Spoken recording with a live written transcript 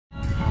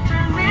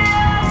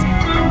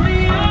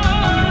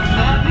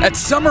At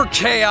Summer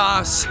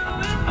Chaos,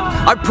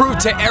 I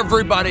proved to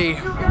everybody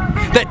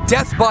that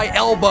death by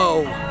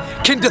elbow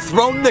can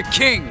dethrone the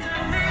king.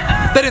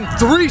 That in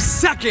 3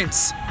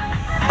 seconds,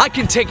 I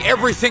can take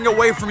everything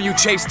away from you,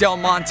 Chase Del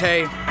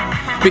Monte,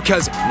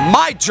 because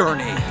my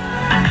journey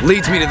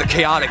leads me to the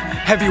Chaotic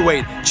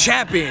Heavyweight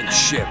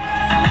Championship.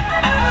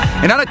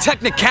 And on a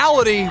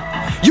technicality,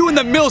 you and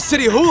the Mill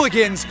City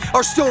Hooligans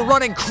are still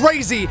running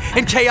crazy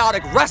in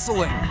chaotic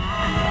wrestling.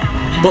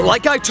 But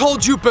like I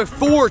told you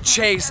before,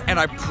 Chase, and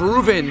I've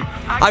proven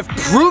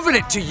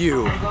it to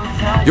you,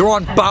 you're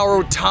on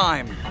borrowed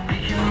time.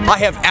 I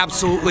have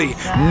absolutely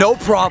no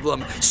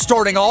problem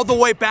starting all the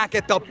way back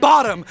at the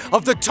bottom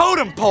of the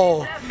totem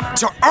pole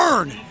to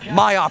earn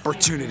my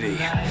opportunity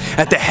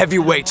at the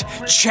Heavyweight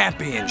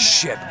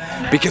Championship.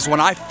 Because when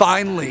I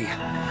finally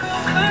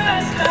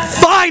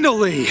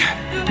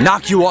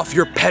knock you off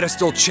your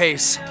pedestal,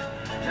 Chase,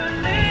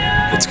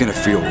 it's gonna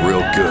feel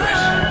real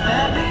good.